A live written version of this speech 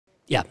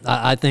Yeah,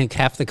 I think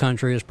half the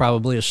country is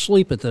probably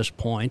asleep at this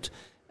point,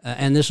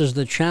 and this is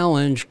the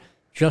challenge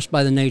just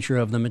by the nature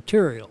of the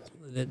material.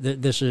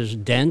 This is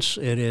dense.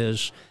 It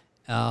is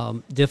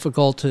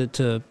difficult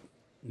to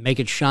make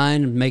it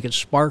shine and make it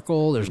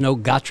sparkle. There's no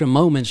gotcha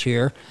moments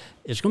here.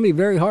 It's going to be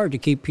very hard to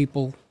keep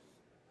people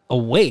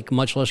awake,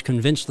 much less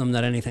convince them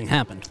that anything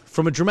happened.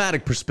 From a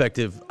dramatic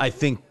perspective, I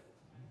think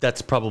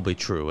that's probably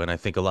true, and I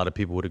think a lot of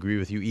people would agree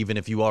with you, even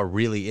if you are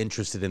really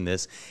interested in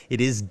this.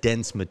 It is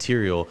dense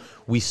material.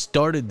 We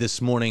started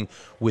this morning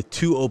with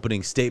two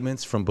opening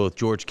statements from both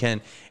George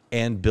Kent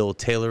and Bill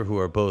Taylor, who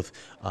are both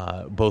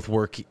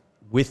work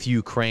with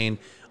Ukraine.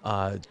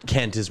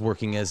 Kent is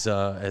working as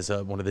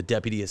one of the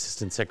deputy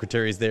assistant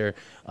secretaries there.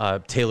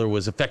 Taylor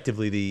was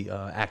effectively the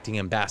acting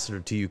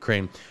ambassador to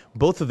Ukraine.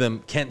 Both of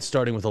them, Kent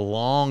starting with a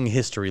long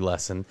history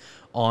lesson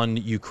on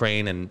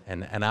Ukraine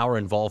and our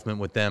involvement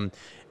with them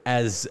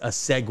as a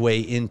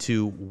segue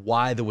into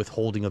why the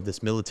withholding of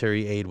this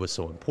military aid was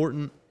so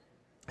important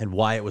and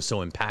why it was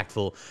so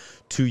impactful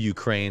to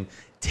Ukraine.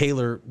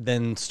 Taylor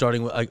then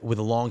starting with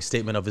a long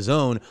statement of his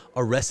own,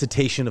 a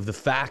recitation of the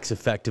facts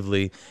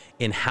effectively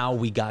in how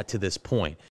we got to this point.